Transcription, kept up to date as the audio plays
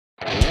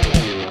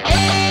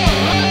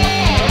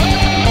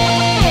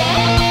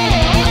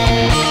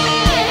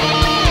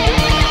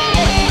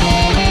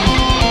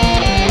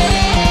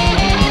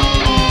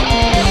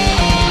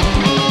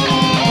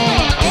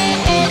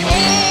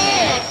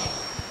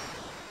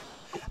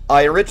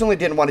I originally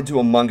didn't want to do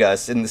Among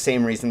Us in the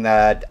same reason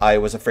that I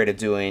was afraid of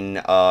doing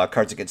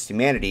Cards Against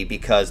Humanity,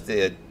 because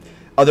the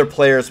other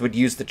players would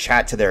use the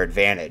chat to their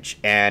advantage,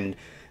 and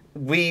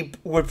we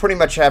would pretty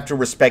much have to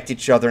respect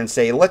each other and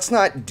say, let's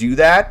not do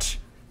that.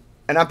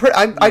 And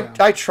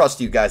I trust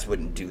you guys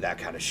wouldn't do that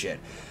kind of shit.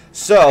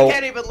 So I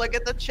can't even look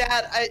at the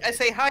chat. I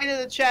say hi to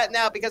the chat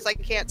now because I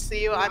can't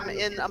see you. I'm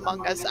in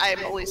Among Us. I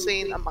am only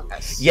seeing Among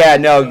Us. yeah,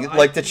 no,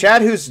 like the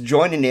chat who's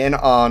joining in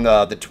on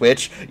the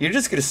Twitch, you're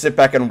just gonna sit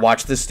back and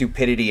watch the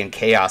stupidity and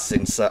chaos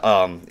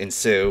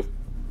ensue.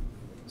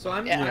 So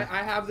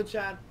I have the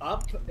chat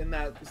up in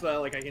that so that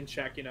like I can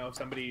check, you know, if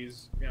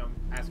somebody's, you know,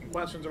 asking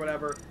questions or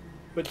whatever.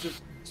 But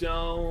just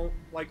don't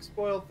like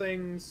spoil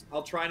things.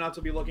 I'll try not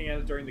to be looking at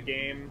it during the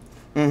game.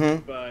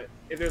 But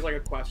if there's like a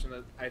question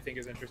that I think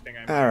is interesting,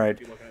 I might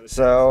be looking at it.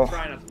 So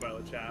try not to spoil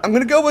the chat. I'm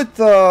gonna go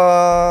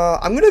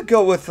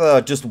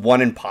with just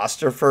one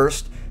imposter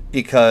first,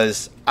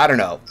 because I don't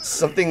know,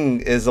 something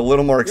is a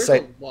little more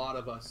exciting. There's a lot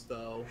of us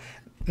though.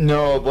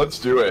 No, let's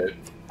do it.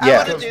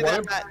 Yeah,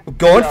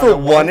 going for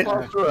one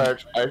imposter.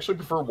 I actually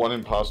prefer one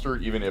imposter,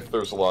 even if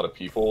there's a lot of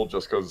people,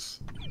 just because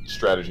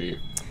strategy.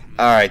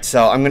 Alright,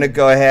 so I'm going to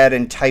go ahead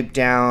and type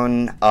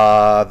down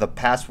the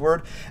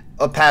password.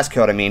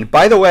 Passcode, I mean.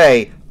 By the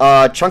way,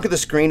 chunk of the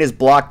screen is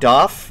blocked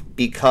off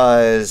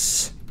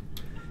because...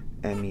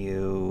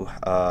 MU...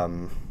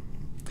 Oh,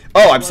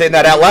 I'm saying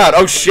that out loud.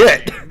 Oh,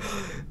 shit!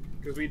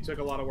 Because we took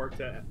a lot of work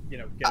to, you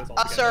know, get us all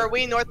together. So are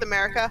we North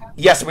America?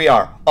 Yes, we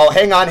are. Oh,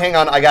 hang on.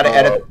 I gotta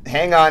edit...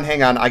 Hang on.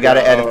 I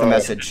gotta edit the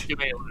message.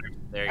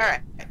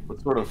 Alright.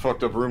 What sort of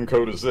fucked up room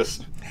code is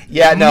this?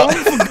 Yeah, no...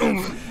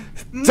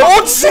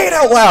 Don't say it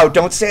out loud!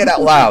 Don't say it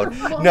out loud!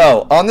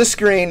 No, on the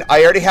screen,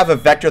 I already have a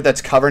vector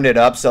that's covering it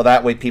up, so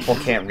that way people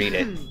can't read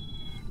it.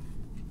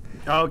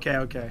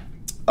 Okay.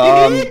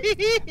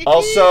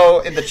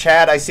 Also, in the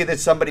chat, I see that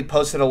somebody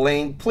posted a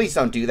link. Please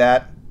don't do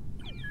that.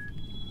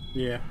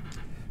 Yeah.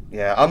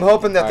 Yeah, I'm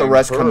hoping that the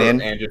rest come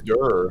in. And a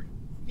dur.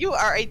 You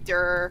are a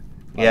dur.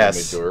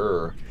 Yes. I am a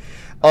dur.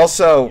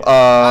 Also,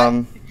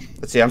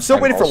 let's see, I'm still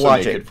waiting for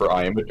logic.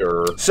 I am a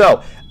dur.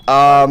 So,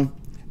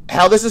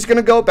 how this is going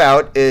to go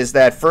about is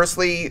that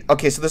firstly,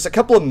 okay, so there's a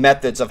couple of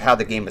methods of how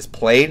the game is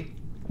played.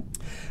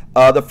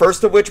 The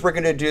first of which we're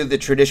going to do the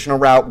traditional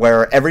route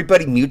where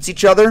everybody mutes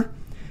each other.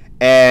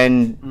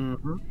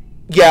 And,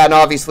 yeah, and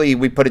obviously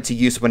we put it to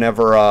use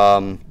whenever,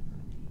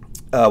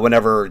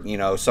 you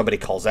know, somebody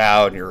calls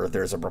out or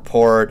there's a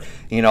report,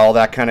 you know, all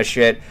that kind of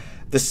shit.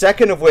 The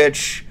second of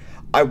which,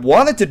 I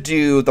wanted to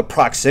do the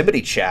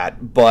proximity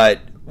chat,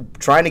 but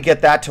trying to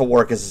get that to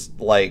work is,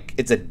 like,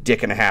 it's a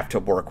dick and a half to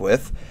work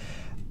with.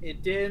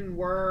 It didn't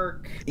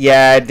work.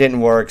 Yeah, it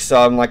didn't work,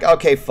 so I'm like,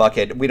 okay, fuck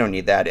it, we don't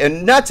need that.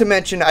 And not to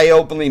mention, I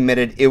openly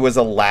admitted it was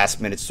a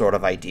last-minute sort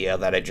of idea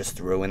that I just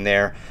threw in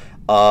there.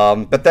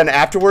 But then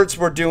afterwards,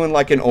 we're doing,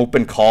 like, an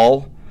open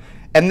call.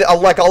 And,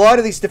 like, a lot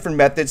of these different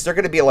methods, they're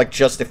going to be, like,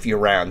 just a few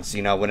rounds,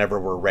 you know, whenever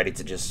we're ready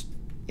to just,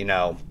 you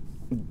know...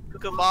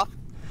 Go off.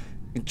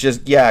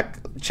 Just, yeah,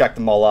 check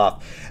them all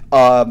off.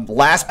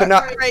 Last but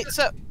not... Right,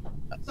 so...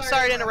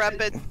 Sorry to interrupt,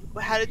 but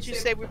how did you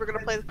say we were going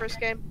to play the first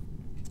game?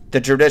 The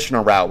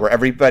traditional route, where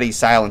everybody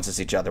silences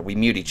each other. We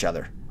mute each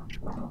other.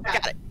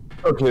 Got it.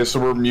 Okay,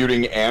 so we're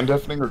muting and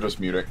deafening, or just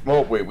muting?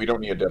 Well, wait, we don't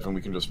need a deafen, we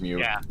can just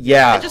mute.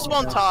 Yeah. I just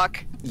won't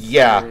talk.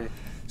 Yeah.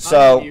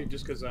 So... mute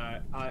just because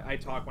I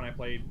talk when I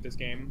play this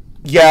game.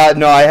 Yeah,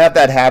 no, I have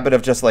that habit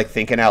of just, like,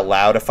 thinking out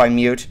loud if I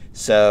mute.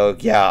 So,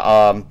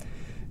 yeah,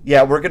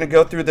 yeah, we're going to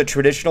go through the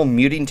traditional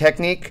muting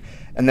technique,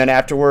 and then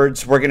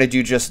afterwards we're going to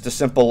do just a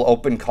simple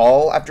open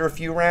call after a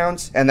few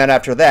rounds, and then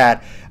after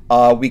that,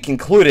 we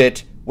conclude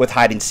it with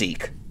hide and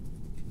seek.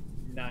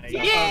 Nice.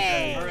 Yeah.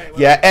 Okay. All right,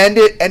 Yeah, end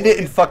it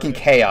in fucking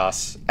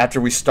chaos after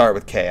we start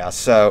with chaos.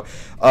 So,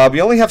 we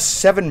only have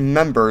 7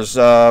 members.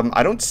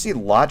 I don't see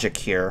logic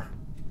here.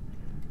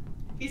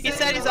 He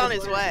said he's on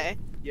his way.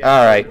 Yeah.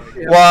 All right.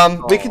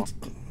 Well, we can.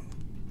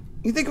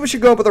 You think we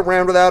should go up with a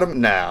round without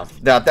him? No,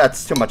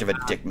 that's too much of a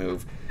dick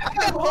move.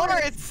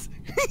 Horse.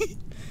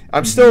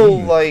 I'm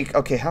still like,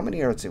 okay, how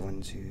many are? Let's see,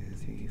 1, 2,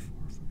 3, 4,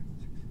 5, 6.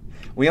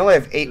 We only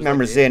have 8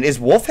 members in. Is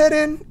Wolfhead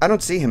in? I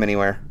don't see him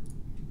anywhere.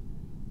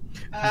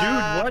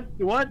 Dude,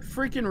 what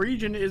freaking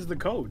region is the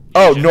code?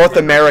 Oh, North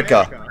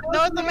America.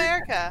 North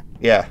America.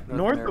 Yeah.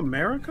 North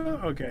America?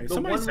 Okay. The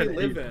Somebody one said we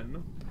live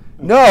in.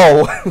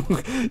 No.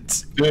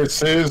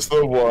 This is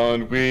the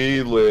one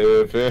we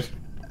live in.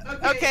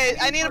 Okay,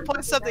 I need to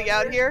point something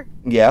out here.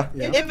 Yeah.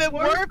 If it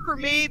weren't for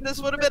me, this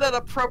would have been an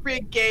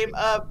appropriate game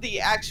of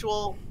the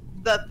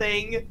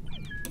thing.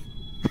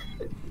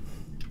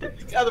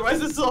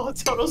 Otherwise, this is all a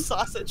total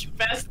sausage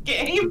fest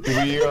game.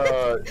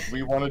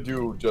 We want to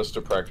do just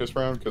a practice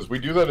round because we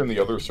do that in the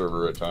other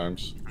server at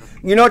times.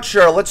 You know what?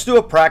 Sure. Let's do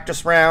a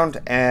practice round,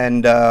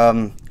 and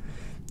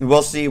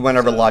we'll see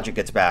whenever Logic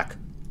gets back.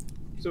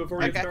 So before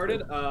we get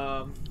started,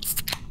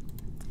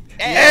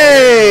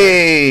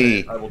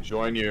 Hey! I will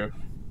join you.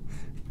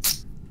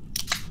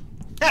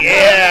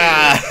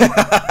 Yeah!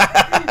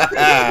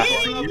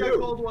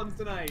 cold ones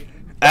tonight.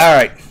 All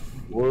right.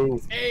 Whoa.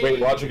 Hey. Wait,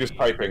 Logic is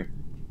typing.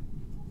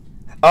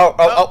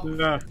 Oh.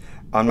 No.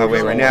 On my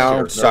way right now.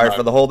 Sure, Sorry no,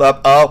 for the hold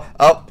up.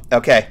 Oh.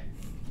 Okay.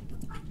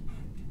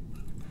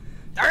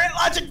 All right,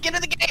 Logic, get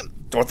in the game.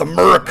 North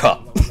America.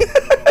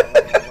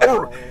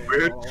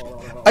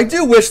 I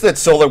do wish that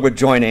Solar would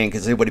join in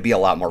because it would be a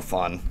lot more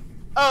fun.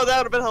 Oh, that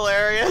would have been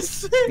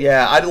hilarious.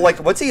 Yeah, I'd like.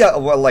 What's he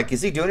like?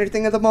 Is he doing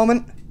anything at the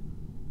moment?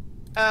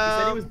 He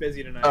said he was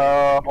busy tonight.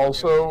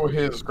 Also,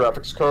 his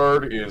graphics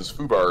card is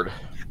Fubard.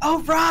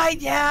 Oh right,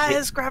 yeah,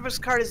 his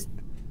graphics card is.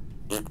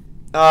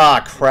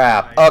 Ah,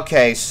 crap.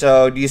 Okay,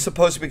 so do you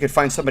suppose we could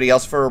find somebody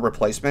else for a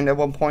replacement at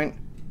one point?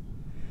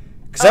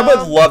 Because I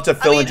would love to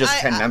fill in just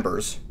 10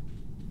 members.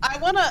 I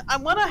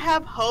wanna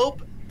have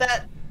hope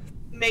that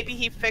maybe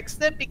he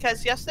fixed it,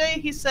 because yesterday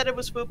he said it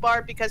was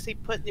FUBAR because he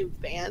put new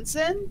fans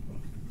in.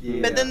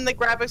 Yeah. But then the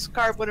graphics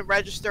card wouldn't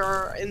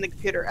register in the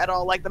computer at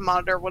all, like the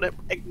monitor wouldn't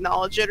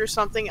acknowledge it or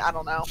something. I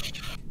don't know.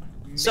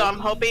 Maybe. So I'm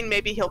hoping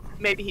maybe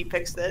he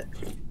fixed it.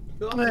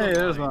 Hey,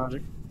 there's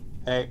Logic.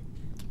 Hey.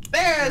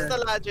 There's the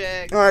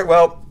Logic. All right,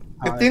 well,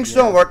 if things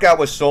don't work out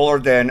with Solar,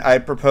 then I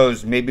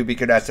propose maybe we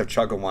could ask if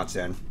Chugga wants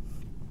in.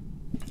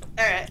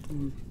 All right.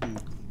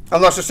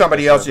 Unless there's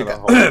somebody else you can.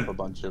 A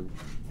bunch of.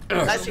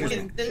 Logic, get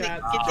in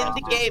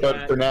the game.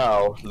 But for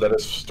now, let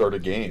us start a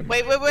game.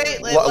 Wait.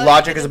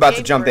 Logic is about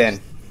to jump in.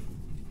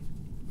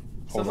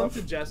 Someone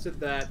suggested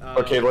that.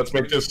 Okay, let's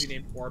make this.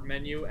 Name Orb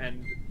Menu,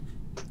 and.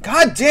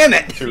 God damn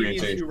it! Too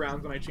easy. 2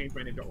 rounds when I changed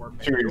my name to Orb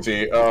Menu. Too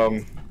easy.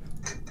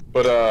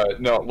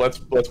 No.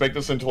 Let's make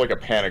this into like a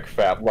panic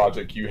fat.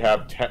 Logic. You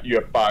have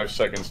 5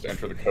 seconds to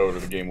enter the code, or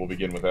the game will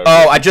begin without.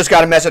 Oh, I just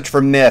got a message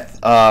from Myth.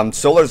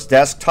 Solar's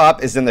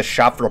desktop is in the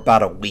shop for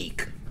about a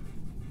week.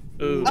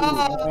 Ooh.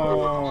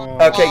 Oh.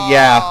 Okay,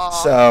 yeah.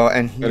 So,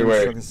 and he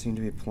Anyway, doesn't seem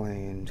to be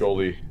playing.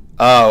 Goldie.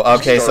 Oh,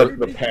 okay. So,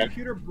 The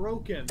computer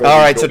broken. all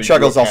right. So Goldie,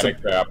 Chuggle's do a also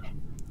panic fap.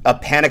 a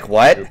panic.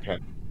 What?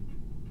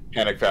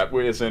 Panic fap.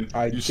 Wait, isn't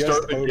I you just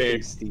start the opened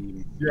game?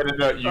 Steam. Yeah,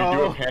 no. You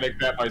do a panic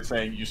fap by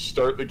saying you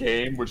start the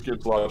game, which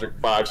gives Logic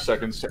 5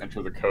 seconds to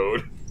enter the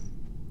code.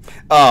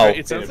 Oh,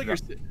 It sounds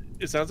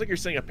like you're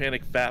saying a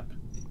panic fap.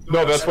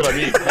 No, that's what I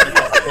mean.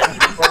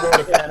 What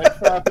a panic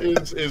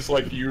fap is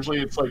like usually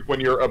it's like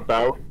when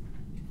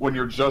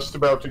you're just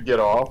about to get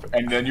off,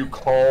 and then you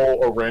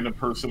call a random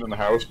person in the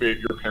house, be it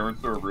your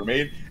parents or a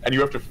roommate, and you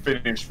have to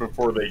finish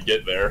before they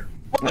get there.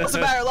 Well, doesn't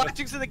matter.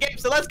 Logic's in the game,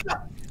 so let's go.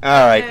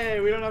 all right. Hey,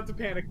 we don't have to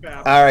panic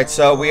fast. All right,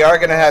 so we are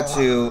gonna have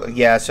to,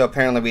 yeah. So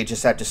apparently we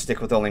just have to stick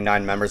with only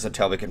 9 members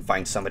until we can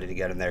find somebody to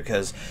get in there.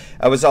 Because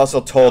I was also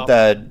told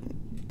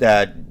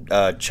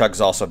that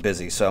Chug's also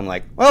busy. So I'm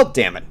like, well,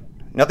 damn it,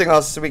 nothing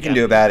else we can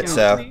do about it.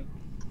 So,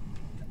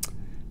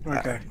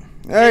 Okay.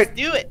 all right, Let's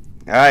do it.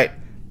 all right,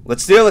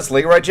 let's do it. Let's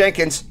Leroy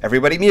Jenkins.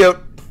 Everybody mute.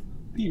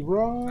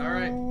 All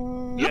right.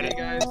 Yeah,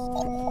 guys.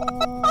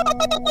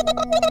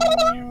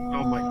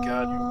 Oh my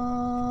god.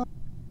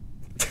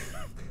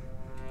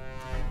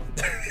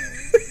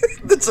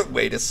 That's a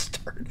way to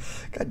start.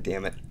 God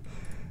damn it.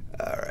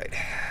 All right,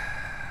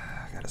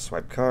 got a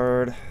swipe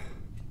card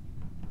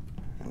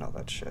and all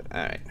that shit.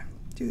 All right.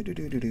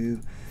 Do.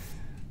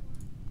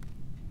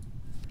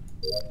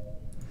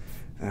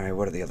 All right,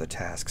 what are the other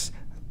tasks?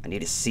 I need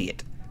to see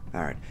it.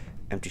 All right,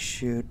 empty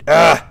chute.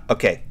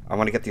 Okay. I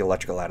want to get the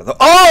electrical out of the.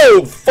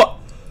 Oh, fuck!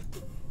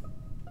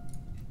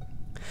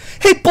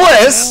 Hey,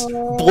 Bliss!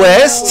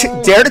 Bliss,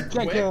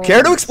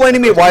 care to explain to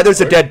me why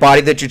there's a dead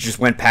body that you just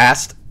went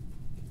past?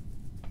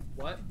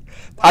 What?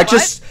 I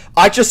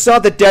just saw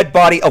the dead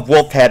body of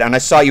Wolfhead, and I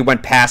saw you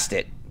went past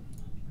it.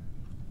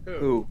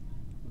 Who?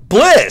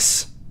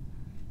 Bliss!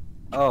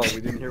 Oh,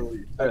 we didn't hear what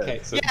you said. Okay,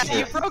 so Yeah,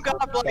 you broke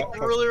up like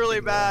really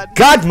bad.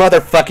 God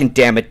motherfucking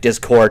damn it,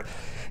 Discord.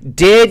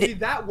 See,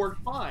 that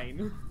worked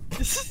fine.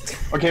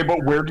 Okay,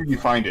 but where did you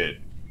find it?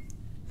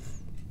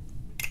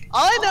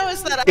 All I know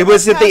is that It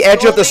was at the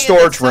edge of the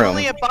storage room.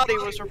 Suddenly a body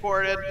was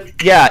reported.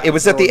 Yeah, it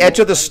was at the edge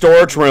of the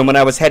storage room when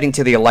I was heading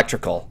to the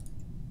electrical.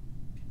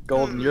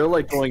 Golden, you're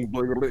like going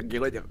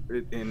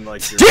in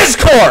like your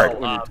Discord!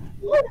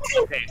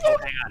 Okay, so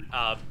hang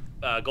on.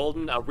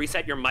 Golden,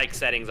 reset your mic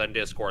settings on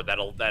Discord.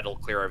 That'll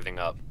clear everything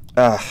up.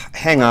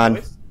 Hang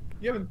on.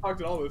 You haven't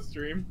talked at all this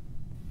stream.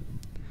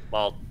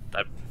 Well,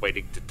 I'm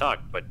waiting to talk,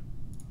 but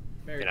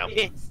you know.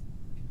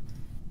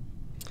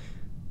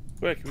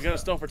 Quick, we gotta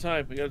stall for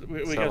time. We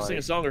gotta sing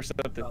a song or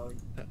something.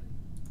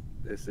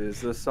 This is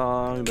the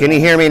song. Can you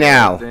hear me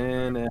now?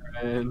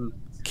 And...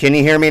 Can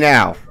you hear me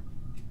now?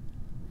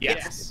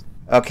 Yes.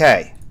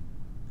 Okay.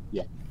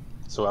 Yeah.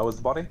 So how was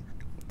the body?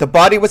 The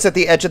body was at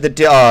the edge of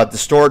the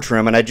storage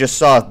room, and I just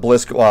saw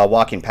Bliss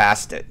walking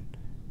past it.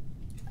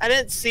 I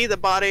didn't see the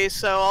body,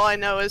 so all I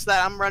know is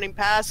that I'm running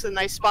past and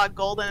I spot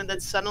Golden, and then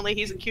suddenly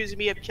he's accusing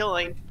me of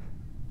killing.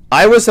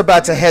 I was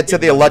about to head to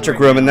the electric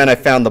room, and then I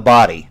found the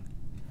body.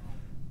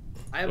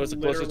 Was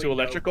it closer to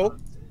electrical?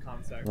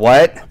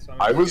 What?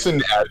 I was in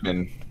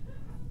admin.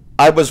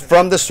 I was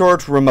from the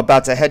storage room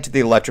about to head to the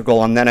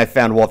electrical, and then I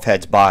found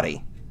Wolfhead's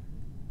body.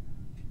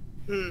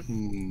 I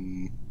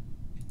think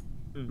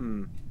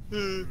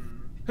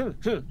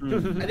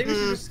we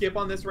should just skip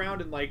on this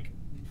round and like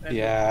And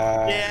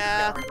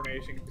Yeah.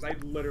 information because I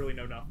literally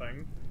know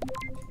nothing.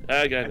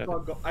 I got it.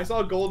 I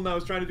saw Golden. I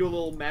was trying to do a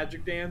little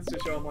magic dance to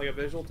show him like a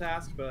visual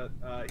task, but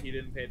he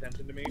didn't pay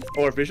attention to me.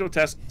 Or visual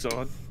tasks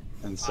on.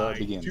 And so it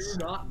begins. I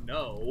do not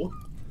know.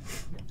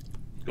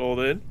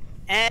 Golden.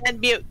 And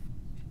mute.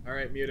 All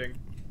right, muting.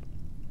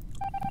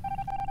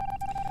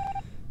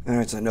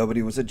 Alright, so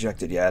nobody was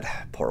ejected yet.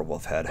 Poor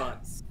Wolfhead.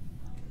 Butts.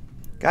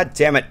 God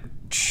damn it.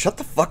 Shut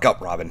the fuck up,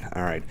 Robin.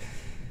 Alright.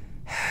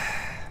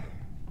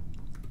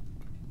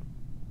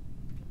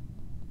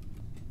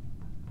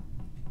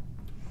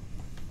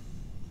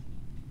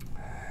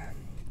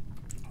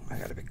 I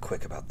gotta be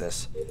quick about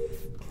this.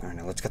 Alright,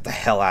 now let's get the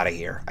hell out of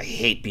here. I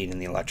hate being in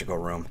the electrical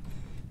room.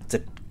 It's a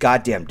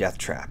goddamn death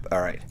trap.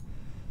 Alright.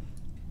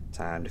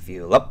 Time to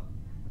fuel up.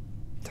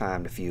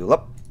 Time to fuel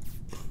up.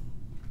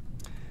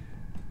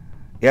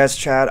 Yes,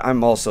 Chad,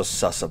 I'm also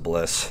sus of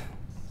bliss.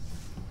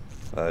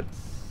 But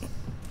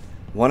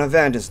one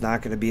event is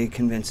not going to be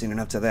convincing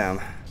enough to them.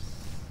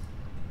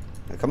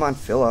 Now, come on,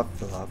 fill up,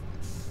 fill up.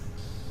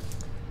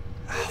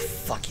 Oh,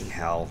 fucking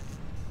hell.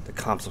 The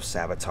comps of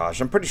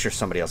sabotage. I'm pretty sure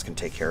somebody else can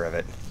take care of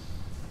it.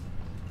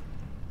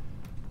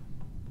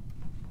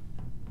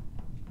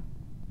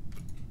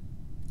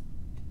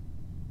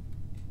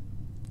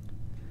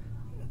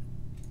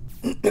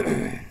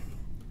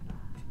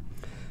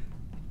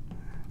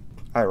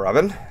 Hi,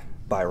 Robin.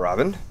 Bye,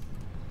 Robin.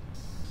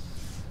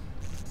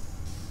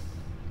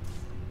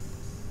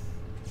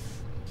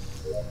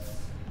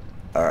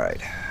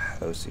 Alright.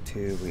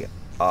 OC2, we...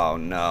 Oh,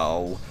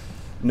 no.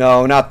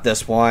 No, not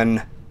this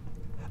one.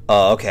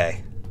 Oh,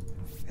 okay.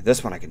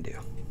 This one I can do.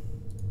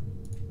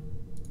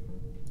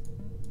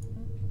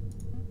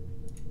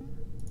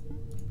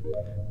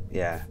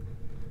 Yeah.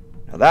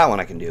 Now that one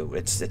I can do.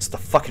 It's the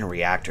fucking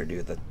reactor,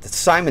 dude. The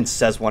Simon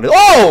Says one is...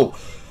 Oh!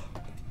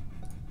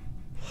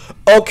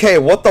 Okay,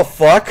 what the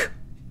fuck?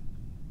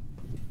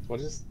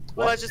 What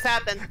just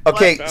happened?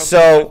 Okay, I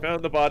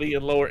found the body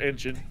in lower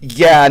engine.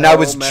 Yeah, and I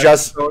was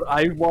just...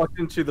 I walked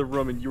into the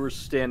room and you were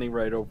standing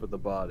right over the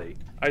body.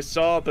 I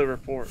saw the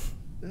report.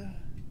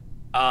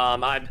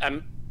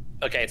 I'm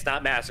okay. It's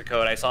not Master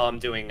Code. I saw him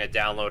doing a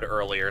download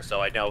earlier, so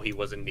I know he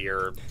wasn't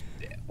near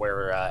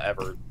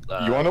wherever.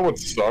 You wanna know what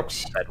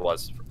sucks? That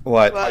was.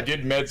 What? I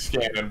did med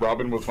scan, and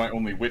Robin was my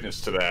only witness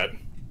to that.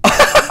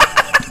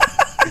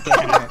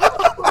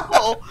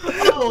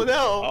 Oh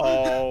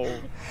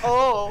no.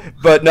 Oh.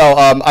 But no,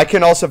 I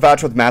can also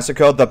vouch with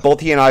Massacode that both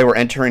he and I were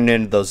entering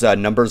in those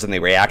numbers in the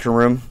reactor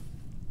room.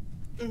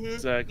 Mm-hmm.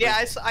 Exactly.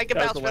 Yeah, I can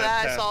vouch for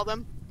that. I saw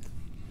them.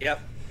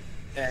 Yep.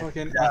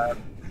 Fucking,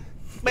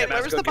 Wait,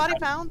 where was the body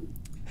found?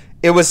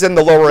 It was in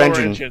the lower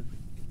engine.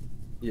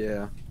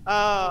 Yeah.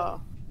 Oh.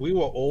 we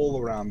were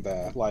all around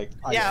there. Like,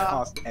 I Yeah.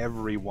 passed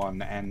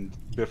everyone, and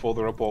before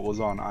the report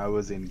was on, I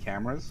was in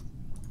cameras.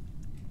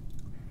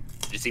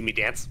 Did you see me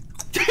dance?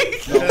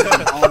 No, I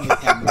wasn't on the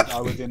cameras,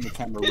 I was in the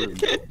camera room.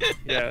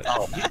 Yeah.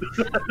 Oh.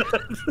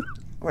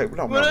 Wait,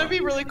 no, Wouldn't it be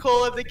really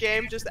cool if the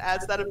game just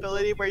adds that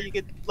ability where you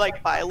could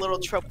like buy a little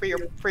trope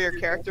for your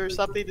character or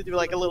something to do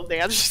like a little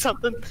dance or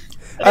something?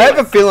 I have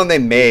a feeling they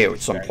may at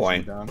some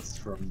point. Dance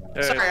from,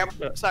 Sorry,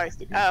 I'm sorry.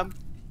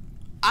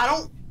 I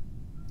don't.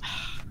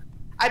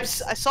 I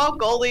saw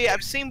Goldie.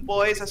 I've seen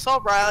Boys. I saw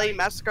Riley,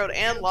 Mastercode,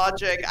 and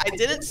Logic. I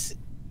didn't.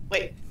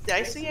 Wait, did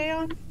I see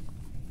Aeon?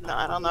 No,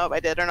 I don't know if I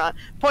did or not.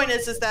 Point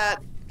is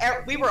that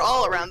we were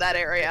all around that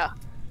area.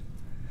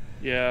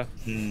 Yeah.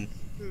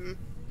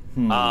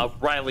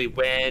 Riley,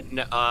 where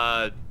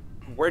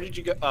did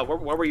you go?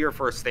 What were your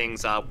first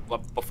things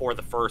before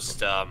the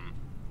first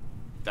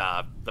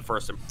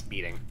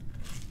meeting?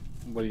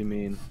 What do you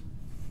mean?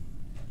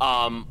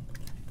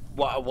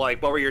 What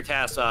were your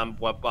tasks?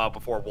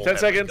 Before Wolf? 10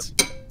 seconds.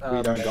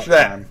 we don't got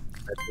that- time.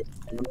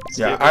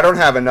 Yeah, I don't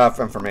have enough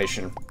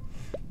information.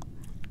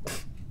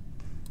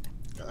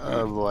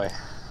 Oh boy.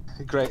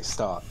 Great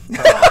start.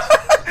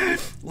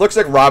 Looks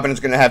like Robin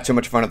is going to have too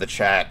much fun at the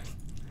chat.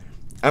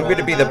 I'm going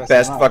to be the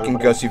best fucking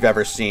ghost you've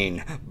ever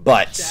seen,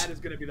 but... Chat is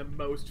going to be the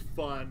most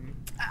fun.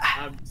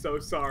 I'm so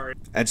sorry.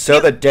 And so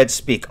the dead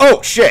speak.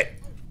 Oh, shit!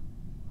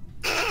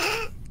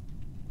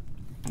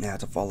 Now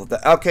to follow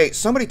that. Okay,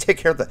 somebody take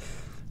care of the...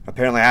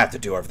 Apparently I have to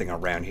do everything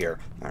around here.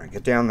 Alright,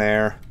 get down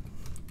there.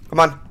 Come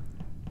on.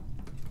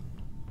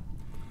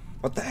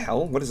 What the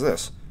hell? What is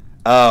this?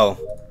 Oh,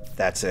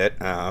 that's it.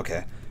 Oh,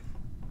 okay.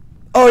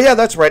 Oh, yeah,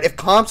 that's right. If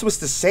comms was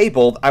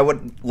disabled, I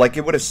would... Like,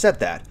 it would have said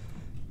that.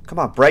 Come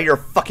on, Bray, you're a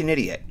fucking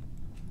idiot.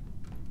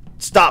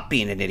 Stop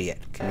being an idiot.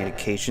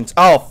 Communications.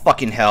 Oh,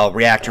 fucking hell.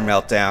 Reactor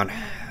meltdown.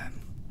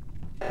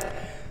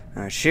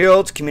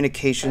 Shields,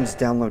 communications,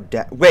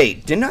 download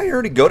wait, didn't I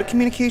already go to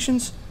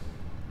communications?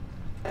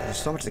 There's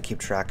so much to keep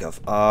track of.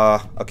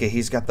 Okay,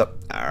 he's got the...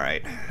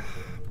 Alright.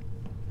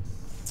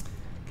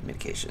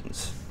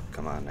 Communications.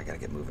 Come on, I gotta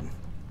get moving.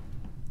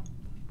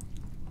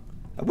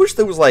 I wish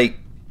there was, like,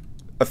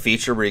 a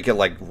feature where you could,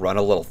 like, run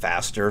a little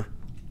faster.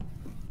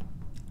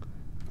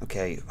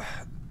 Okay.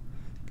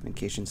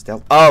 Communications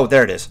down... Oh,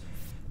 there it is.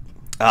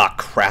 Ah,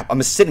 crap.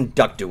 I'm a sitting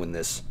duck doing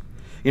this.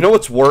 You know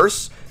what's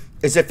worse?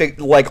 is if it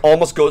like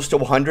almost goes to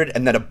 100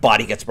 and then a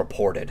body gets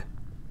reported.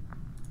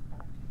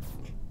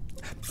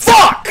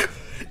 Fuck!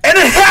 And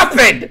it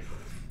happened!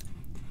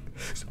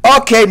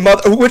 Okay,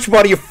 which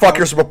one of you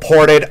fuckers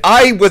reported?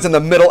 I was in the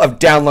middle of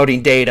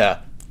downloading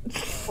data.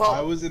 Well,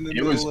 I was in the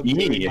middle of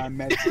doing my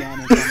med scan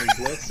and Tommy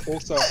Bliss.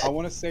 Also, I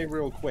want to say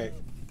real quick,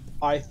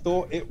 I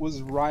thought it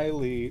was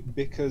Riley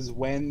because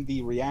when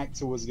the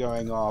reactor was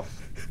going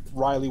off,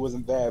 Riley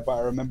wasn't there, but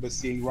I remember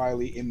seeing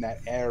Riley in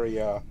that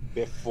area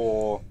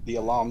before the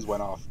alarms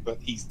went off, but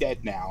he's dead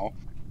now.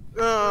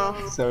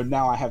 So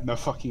now I have no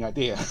fucking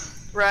idea.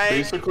 Right.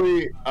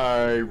 Basically,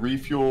 I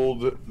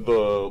refueled the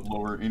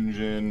lower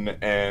engine,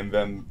 and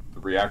then the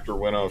reactor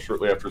went off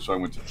shortly after, so I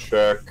went to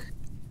check.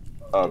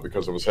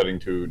 Because I was heading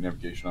to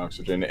navigation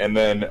oxygen, and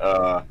then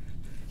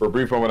for a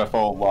brief moment I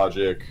followed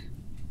logic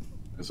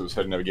as I was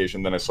heading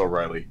navigation. Then I saw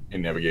Riley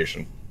in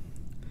navigation.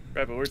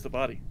 Right, but where's the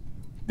body?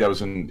 He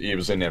was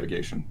in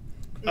navigation.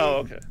 Oh,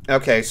 okay.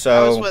 Okay,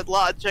 so I was with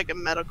logic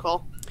and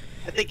medical.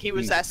 I think he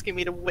was asking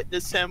me to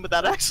witness him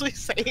without actually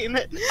saying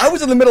it. I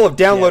was in the middle of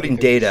downloading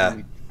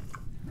data.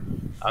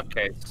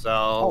 Okay, so...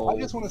 Oh, I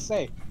just want to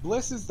say,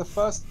 Bliss is the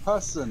first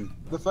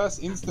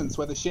instance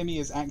where the shimmy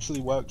has actually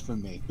worked for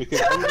me.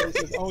 Because everybody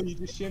says, oh, you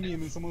just shimmy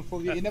him and someone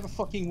falls. It never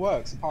fucking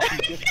works, apart from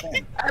just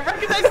then. I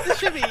recognize the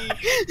shimmy!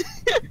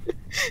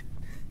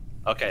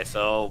 Okay,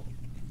 so...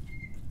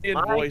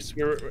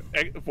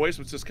 Voice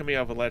was just coming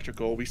out of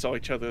electrical. We saw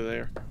each other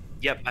there.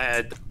 Yep, I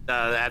had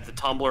the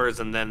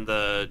tumblers and then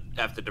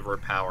have to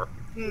divert power.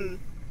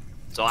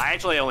 So I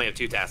actually only have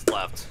 2 tasks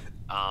left.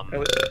 I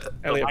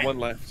only have 1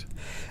 left.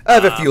 I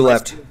have a few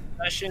left.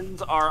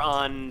 Sessions are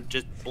on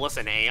just Bliss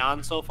and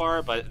Aeon so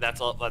far, but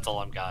that's all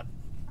I've got.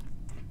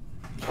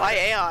 Why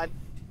Aeon?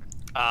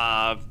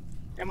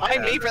 And why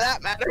me for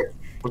that matter?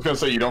 I was gonna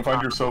say, you don't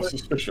find yourself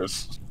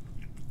suspicious.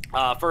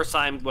 First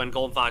time when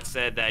GoldenFox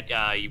said that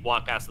you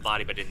walked past the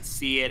body but didn't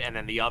see it, and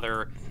then the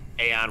other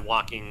Aeon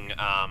walking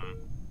up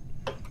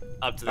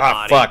to the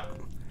body. Fuck.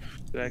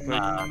 Exactly.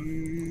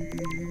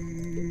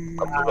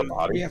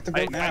 We have to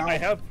vote now.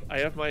 I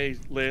have my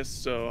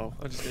list, so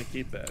I'm just gonna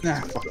keep that. Nah,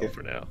 fuck it.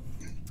 For now.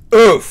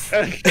 Oof.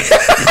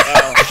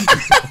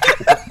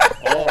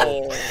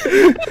 Oh.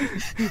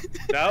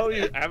 Now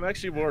I'm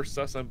actually more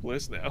sus on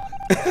Bliss now.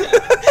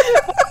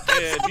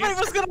 Somebody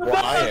was gonna vote,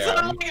 so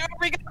I'm like, are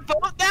we gonna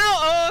vote now?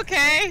 Oh,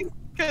 okay.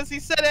 Because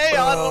he said Aeon,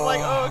 I'm like,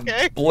 oh,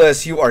 okay.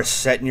 Bliss, you are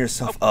setting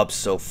yourself up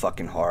so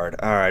fucking hard.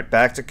 Alright,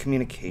 back to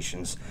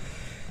communications.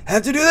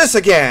 Have to do this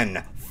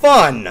again!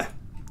 Fun!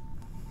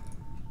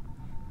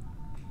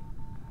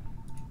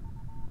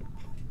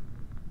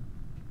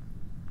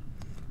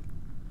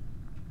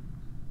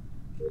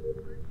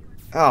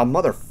 Oh,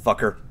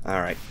 motherfucker.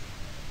 Alright.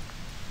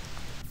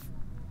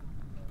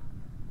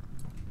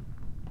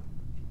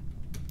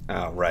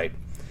 Oh, right.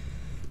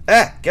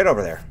 Get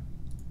over there.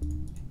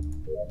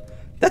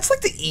 That's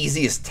like the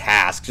easiest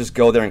task. Just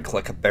go there and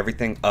click up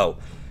everything. Oh.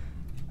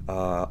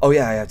 Oh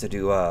yeah, I have to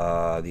do,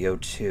 the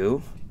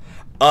O2.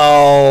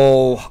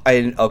 Oh,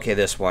 okay,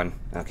 this one.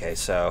 Okay,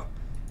 so.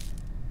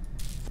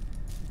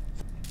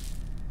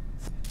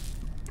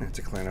 I have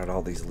to clean out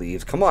all these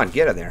leaves. Come on,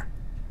 get in there.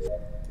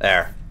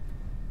 There.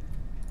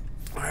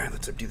 Alright,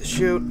 let's empty the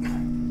chute.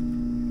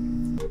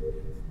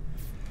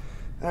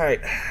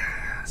 Alright.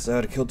 So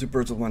to kill 2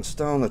 birds with 1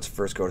 stone, let's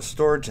first go to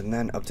storage and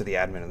then up to the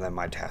admin, and then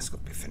my task will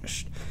be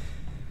finished.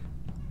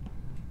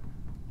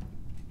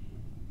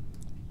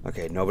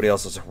 Okay, nobody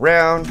else is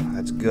around.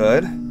 That's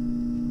good.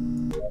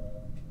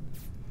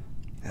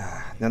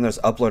 Then there's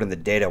uploading the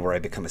data where I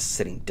become a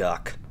sitting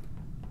duck.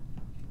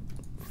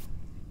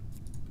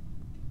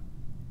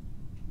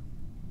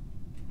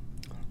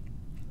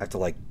 I have to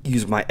like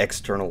use my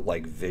external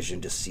like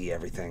vision to see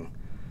everything.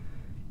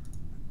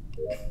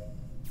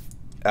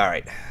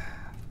 Alright.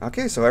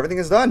 Okay, so everything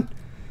is done.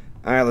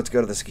 Alright, let's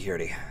go to the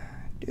security.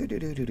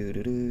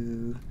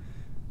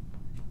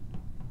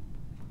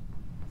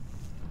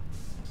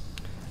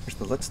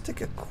 Let's take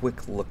a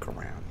quick look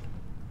around.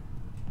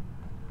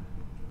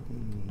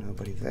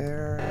 Nobody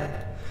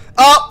there.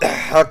 Oh!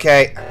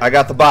 Okay, I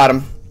got the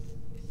bottom.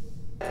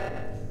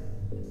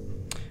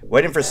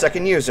 Waiting for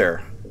second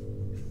user.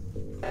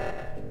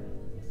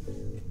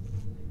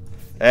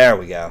 There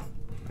we go.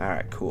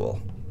 Alright,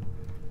 cool.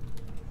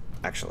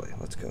 Actually,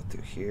 let's go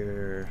through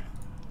here.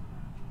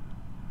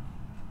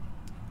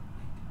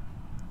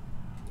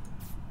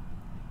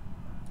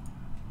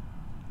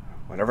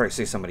 Whenever I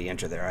see somebody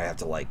enter there, I have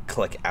to, like,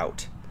 click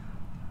out.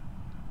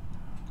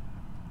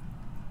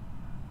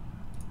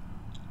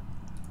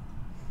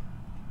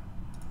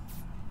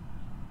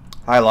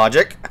 Hi,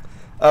 Logic.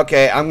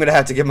 Okay, I'm gonna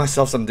have to give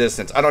myself some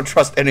distance. I don't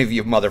trust any of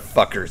you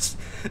motherfuckers.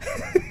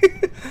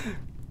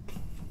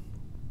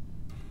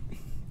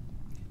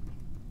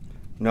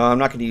 No, I'm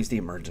not gonna use the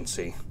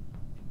emergency.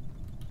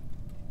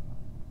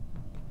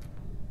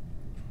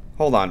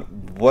 Hold on.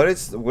 What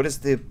is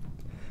the...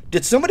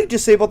 Did somebody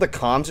disable the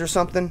comms or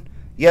something?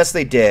 Yes,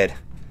 they did.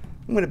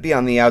 I'm gonna be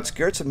on the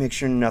outskirts and make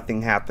sure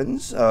nothing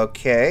happens.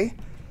 Okay.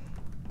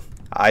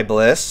 Hi,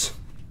 Bliss.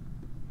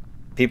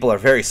 People are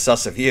very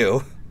sus of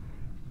you.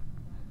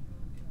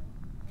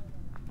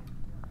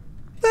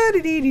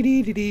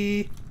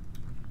 La-dee-dee-dee-dee-dee.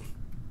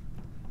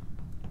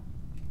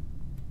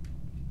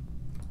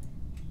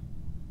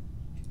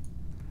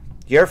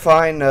 You're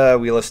fine,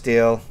 Wheel of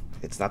Steel.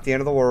 It's not the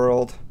end of the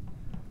world.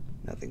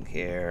 Nothing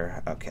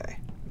here. Okay.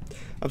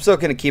 I'm still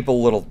going to keep a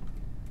little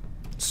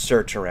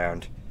search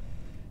around.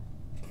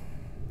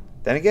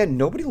 Then again,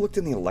 nobody looked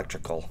in the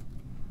electrical.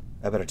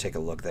 I better take a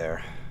look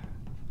there.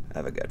 I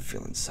have a good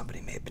feeling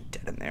somebody may have been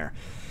dead in there.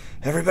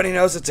 Everybody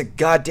knows it's a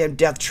goddamn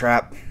death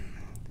trap.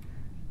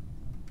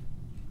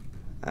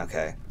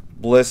 Okay.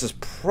 Bliss is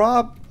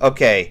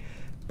okay.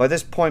 By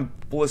this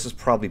point, Bliss is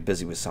probably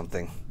busy with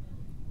something.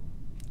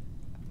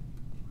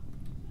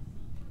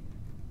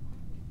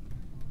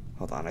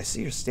 Hold on, I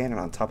see you're standing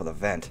on top of the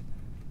vent.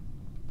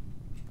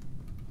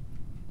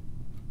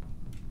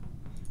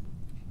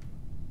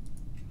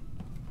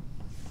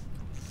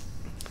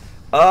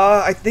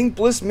 I think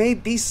Bliss may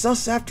be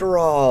sus after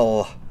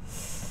all.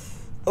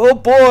 Oh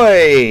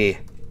boy!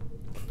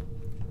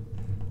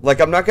 Like,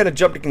 I'm not gonna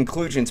jump to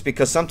conclusions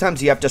because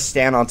sometimes you have to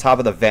stand on top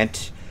of the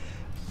vent.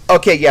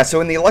 Okay, yeah,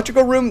 so in the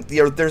electrical room,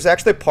 there's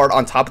actually a part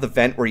on top of the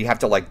vent where you have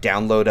to, like,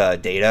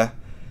 download data.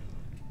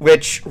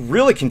 Which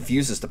really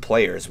confuses the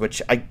players,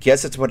 which I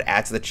guess it's what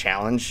adds to the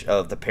challenge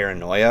of the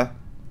paranoia.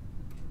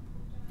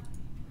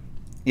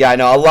 Yeah, I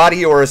know, a lot of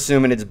you are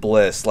assuming it's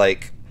Bliss,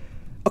 like...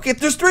 Okay,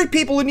 if there's 3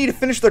 people who need to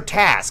finish their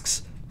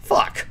tasks,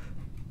 fuck.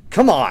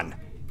 Come on.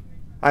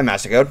 Hi,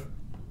 Massacode.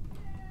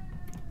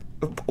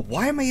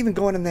 Why am I even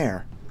going in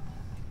there?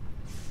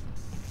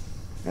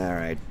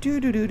 Alright,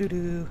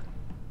 do-do-do-do-do.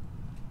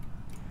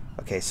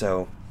 Okay,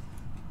 so...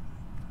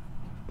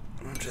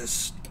 I'm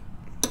just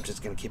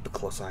gonna keep a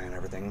close eye on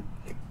everything.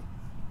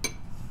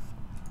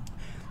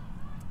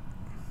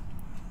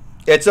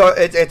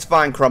 It's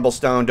fine,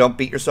 Crumblestone. Don't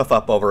beat yourself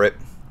up over it.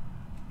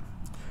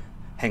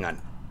 Hang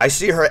on. I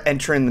see her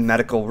entering the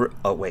medical room.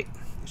 Oh, wait.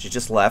 She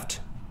just left.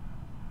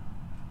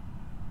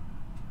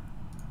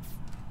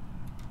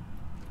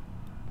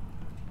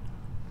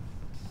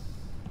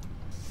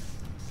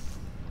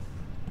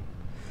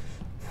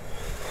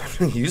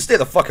 You stay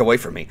the fuck away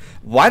from me.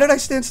 Why did I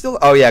stand still?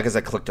 Oh, yeah, because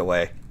I clicked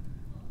away.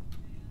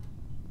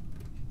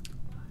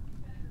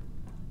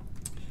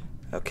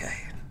 Okay.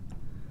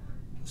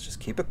 Let's just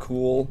keep it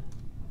cool.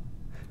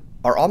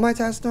 Are all my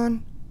tasks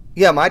done?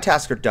 Yeah, my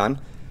tasks are done.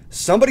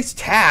 Somebody's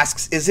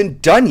tasks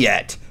isn't done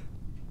yet.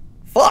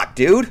 Fuck,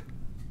 dude.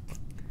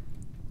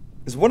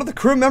 Is one of the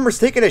crew members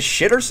taking a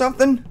shit or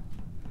something?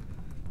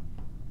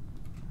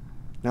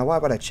 Now, why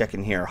would I check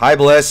in here? Hi,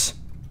 Bliss.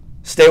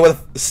 Stay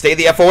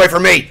the F away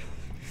from me.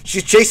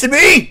 She's chasing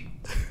me.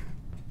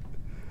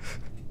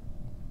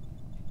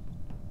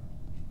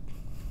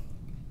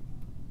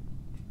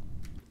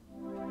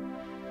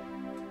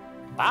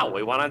 Wow,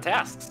 we won on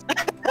tasks.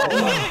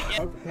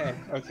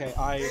 Okay.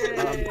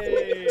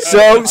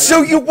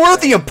 So you were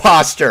the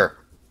imposter.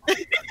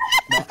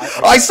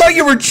 I saw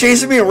you were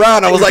chasing me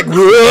around. I was like,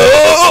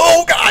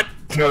 oh god.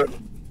 Can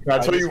I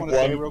tell you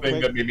one thing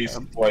that made me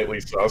slightly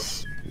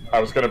sus? I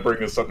was gonna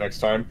bring this up next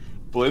time.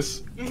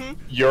 Bliss,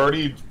 you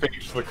already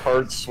faked the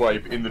card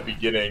swipe in the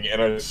beginning,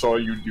 and I saw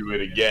you do it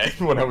again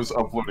when I was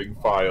uploading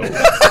files.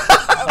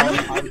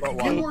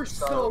 You were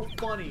so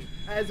funny.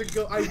 I wish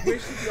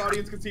that the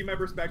audience could see my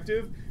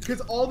perspective, because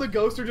all the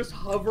ghosts are just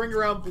hovering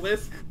around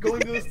Bliss,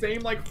 going to the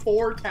same, like,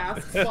 4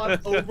 task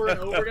spots over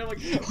and over again, like,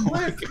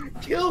 Bliss,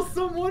 kill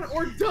someone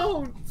or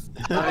don't!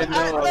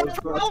 I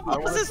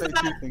want to say 2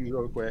 things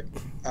real quick.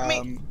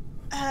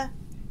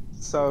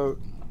 So,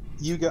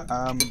 you got,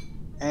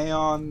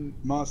 Aeon,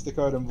 Master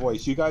Code, and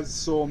Voice, you guys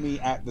saw me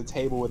at the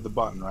table with the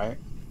button, right?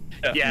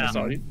 Yeah.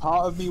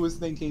 Part of me was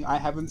thinking, I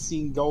haven't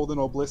seen Golden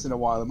or Bliss in a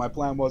while, and my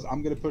plan was,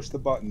 I'm going to push the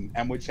button,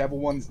 and whichever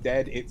one's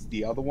dead, it's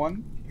the other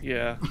one.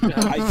 Yeah.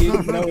 I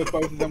didn't know if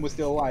both of them were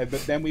still alive,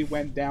 but then we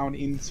went down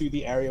into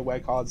the area where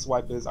card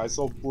swipe is. I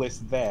saw Bliss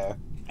there,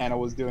 and I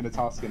was doing a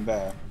task in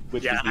there,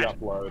 which was the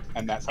upload,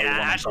 and that's how we won.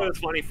 Actually, the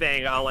funny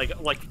thing,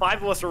 like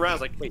 5 of us around, I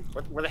was like, wait,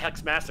 where the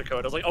heck's Master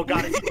Code? I was like, oh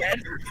god, it's dead.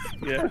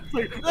 Yeah.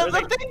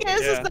 The thing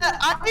is that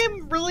I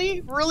am really,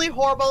 really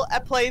horrible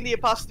at playing the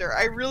imposter.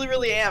 I really,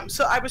 really am.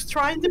 So I was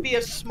trying to be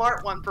a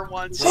smart one for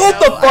once. Hold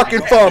the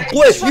fucking phone,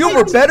 Bliss. You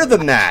were better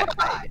than that.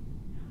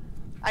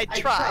 I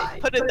tried.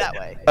 Put it that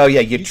way. Oh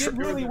yeah, you did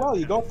really well.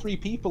 You got 3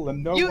 people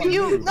and no one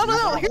knew.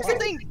 No. Here's the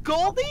thing.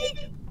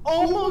 Goldie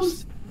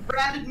almost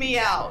ratted me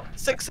out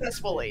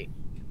successfully.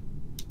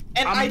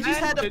 And I just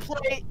had to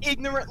play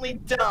ignorantly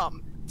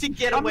dumb to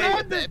get away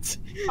with it.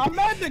 I'm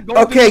mad that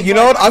Golden Okay, you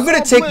know what? I'm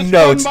gonna take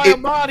notes. By a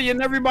body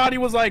and everybody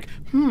was like,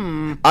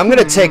 I'm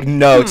gonna take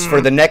notes for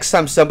the next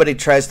time somebody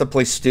tries to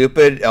play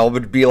stupid. I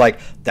would be like,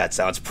 that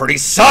sounds pretty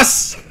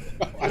sus.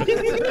 But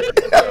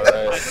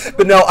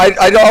no,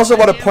 I also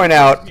want to point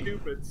out.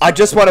 I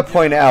just want to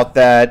point out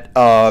that,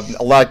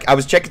 like, I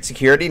was checking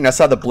security and I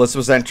saw that Bliss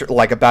was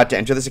about to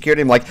enter the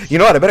security. I'm like, you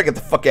know what? I better get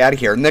the fuck out of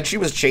here. And then she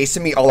was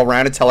chasing me all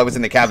around until I was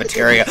in the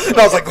cafeteria. And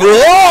I was like,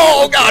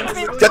 oh god!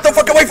 Get the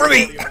fuck away from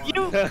me!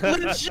 You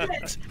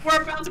legit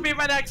were about to be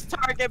my next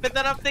target, but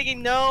then I'm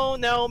thinking,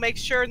 no, make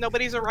sure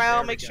nobody's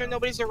around,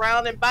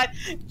 and by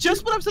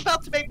just when I was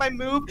about to make my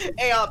move,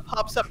 Aeon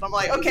pops up, and I'm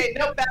like, okay,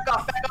 no, back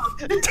off.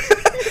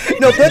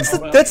 No, that's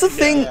the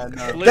thing.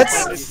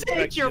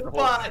 That's your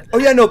butt. oh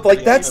yeah, no, but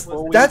like that's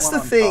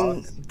the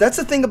thing. That's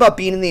the thing about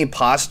being in the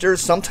imposters.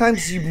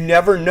 Sometimes you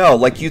never know.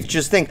 Like you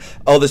just think,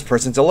 oh, this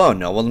person's alone.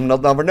 No one will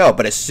never know.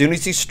 But as soon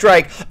as you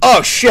strike,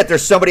 oh shit,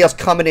 there's somebody else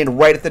coming in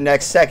right at the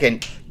next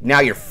second.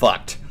 Now you're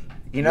fucked.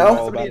 You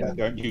know?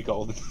 Don't you,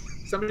 Golden?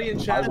 Somebody in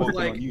chat was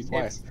like,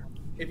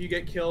 if you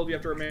get killed, you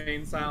have to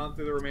remain silent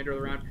through the remainder of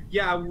the round.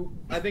 Yeah,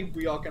 I think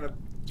we all kind of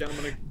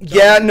gentlemen.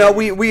 Yeah, no,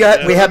 we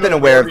have been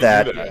aware of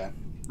that.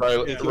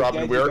 Right, Yeah.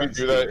 Robin, we already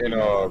do that in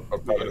a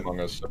Private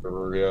Among Us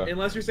server, yeah.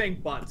 Unless you're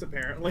saying butts,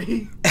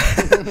 apparently.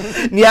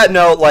 Yeah,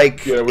 no,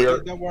 like... Yeah, we are...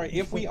 Don't worry,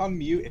 if we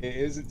unmute, it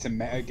isn't to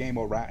meta game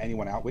or rat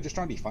anyone out. We're just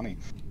trying to be funny.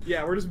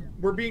 Yeah,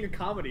 we're being a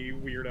comedy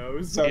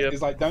weirdos. So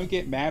it's like, don't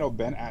get mad or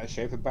bent out of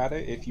shape about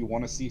it. If you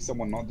want to see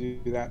someone not do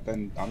that,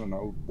 then, I don't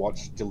know,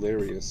 watch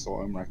Delirious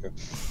or Umreka.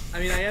 I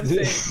mean, I am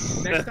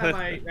saying,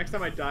 next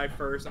time I die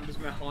first, I'm just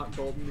gonna haunt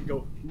Golden and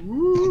go,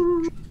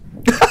 woo!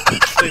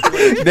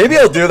 Maybe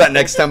I'll do that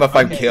next time if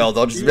I'm killed.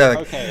 I'll just be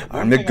like,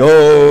 I'm the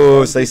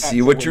ghost, I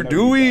see what you're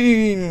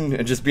doing,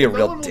 and just be a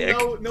real dick.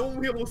 No one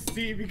will be able to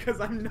see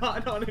because I'm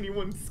not on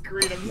anyone's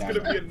screen. I'm just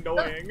gonna be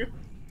annoying.